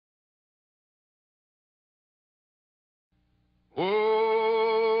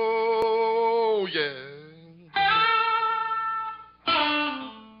yeah.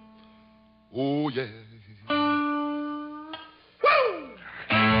 Oh, yeah. Woo!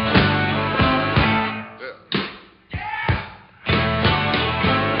 Yeah.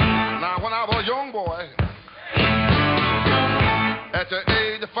 Now, when I was a young boy, at the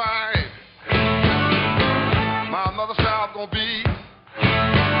age of 5, my mother said I was gonna be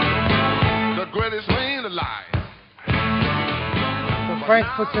the greatest man alive. So Frank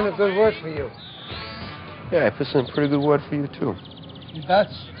puts in a good word for you. Yeah, I put in a pretty good word for you, too. He does?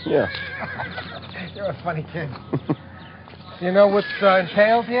 Yeah. You're a funny kid. You know what's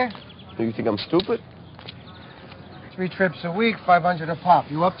entailed here? You think I'm stupid? 3 trips a week, 500 a pop.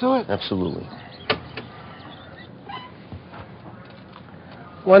 You up to it? Absolutely.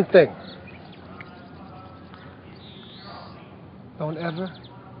 One thing. Don't ever,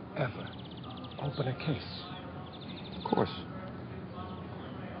 ever open a case. Of course.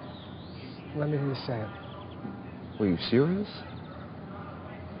 Let me hear you say it. Were you serious?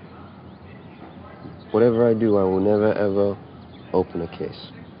 Whatever I do, I will never, ever open a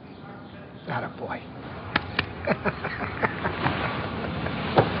case. Attaboy.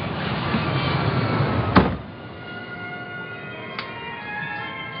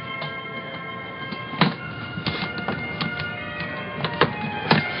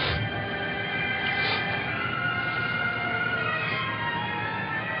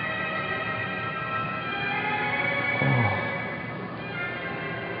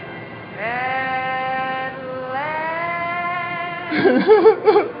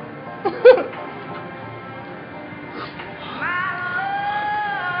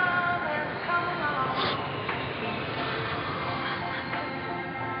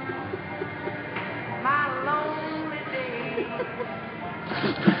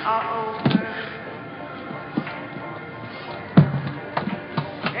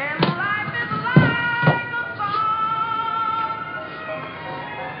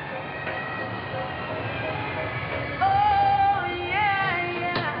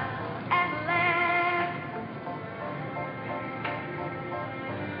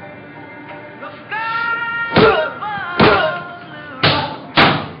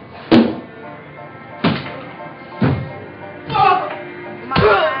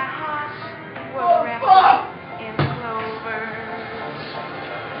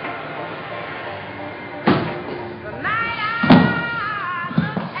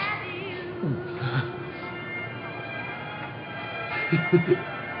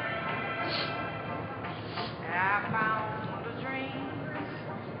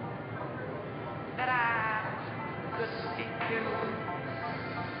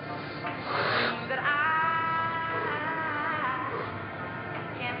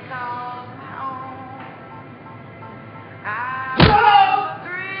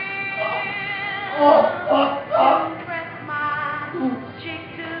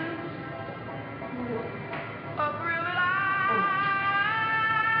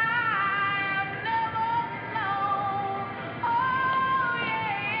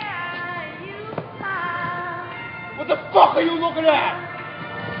 What the fuck are you looking at?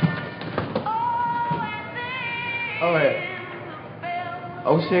 Oh, yeah. I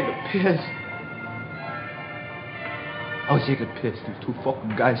was taking a piss. These 2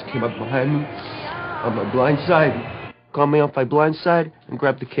 fucking guys came up behind me on my blind side, caught me off my blind side, and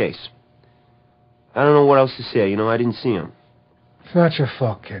grabbed the case. I don't know what else to say. You know, I didn't see him. It's not your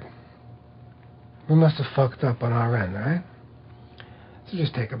fault, kid. We must have fucked up on our end, all right? So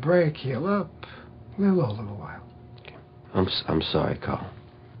just take a break, heal up, live a little while. I'm sorry, Carl.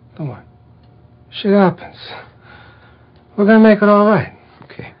 Don't worry. Shit happens. We're gonna make it all right.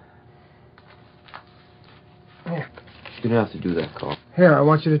 Okay. Here. You don't have to do that, Carl. Here, I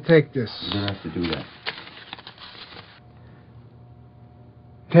want you to take this. You don't have to do that.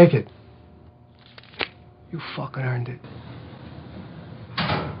 Take it. You fucking earned it.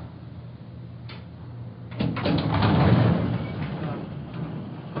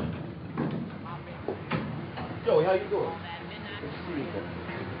 Joey, how you doing?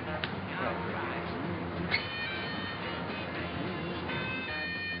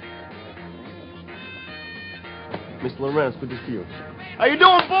 Mr. Lorenz, good to see you. How you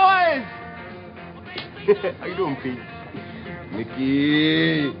doing, boys? How you doing, Pete?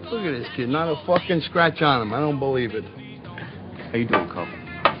 Mickey. Look at this kid. Not a fucking scratch on him. I don't believe it. How you doing, Carl?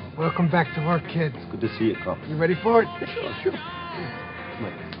 Welcome back to work, kid. It's good to see you, Carl. You ready for it? Sure.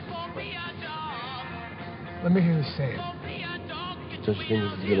 Let me hear you say it. Don't you think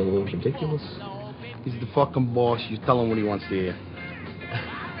this is getting a little ridiculous? He's the fucking boss. You tell him what he wants to hear.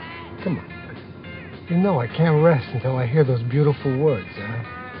 Come on. You know I can't rest until I hear those beautiful words, huh?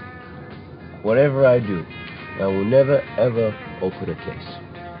 Whatever I do, I will never, ever open a case.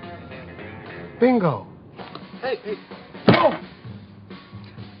 Bingo. Hey. Oh!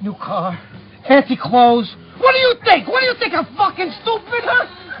 New car, fancy clothes. What do you think? What do you think? I'm fucking stupid, huh?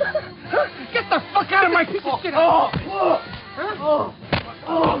 Get the fuck out of my piece of shit.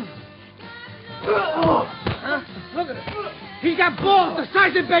 Look at it. He's got balls the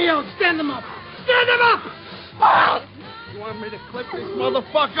size of Bayonne. Stand him up. Stand him up! You want me to clip this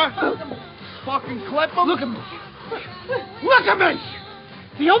motherfucker? Fucking clip him? Look at me. Look at me!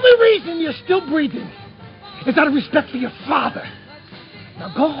 The only reason you're still breathing is out of respect for your father.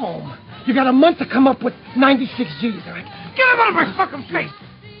 Now go home. You got a month to come up with 96 G's, all right? Get him out of my fucking face!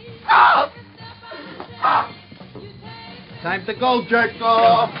 Time to go, jerk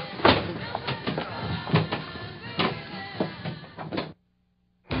off.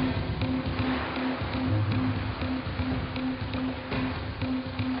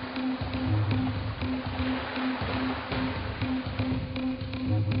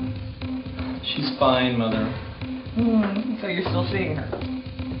 She's fine, Mother. So you're still seeing her?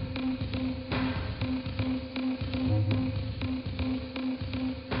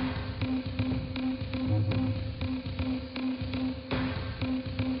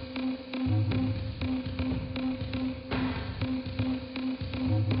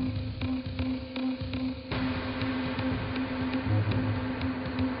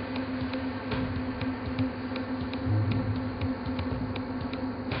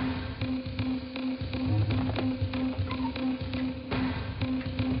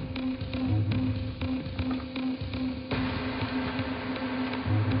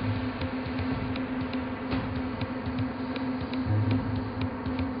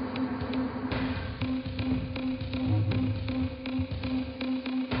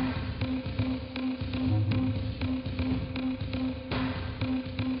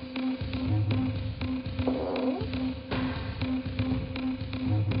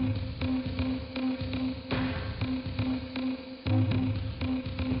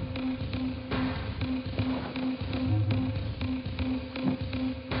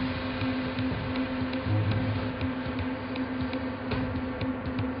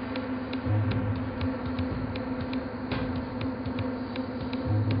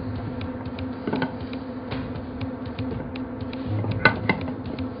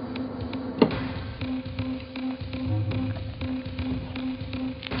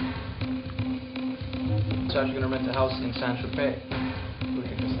 So you're gonna rent a house in San Tropez. We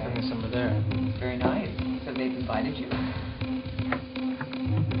can just bring us over there. Very nice. So they've invited you?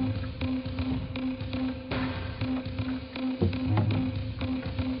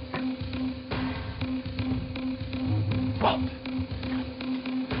 Walt!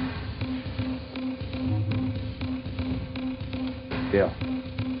 Yeah.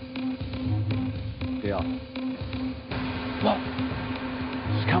 Walt!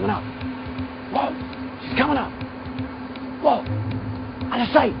 She's coming up. Walt! She's coming up. Walt! Out of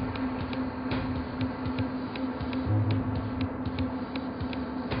sight.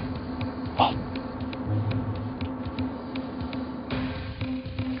 Walt!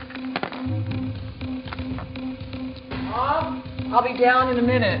 Mom, I'll be down in a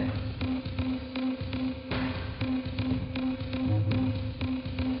minute.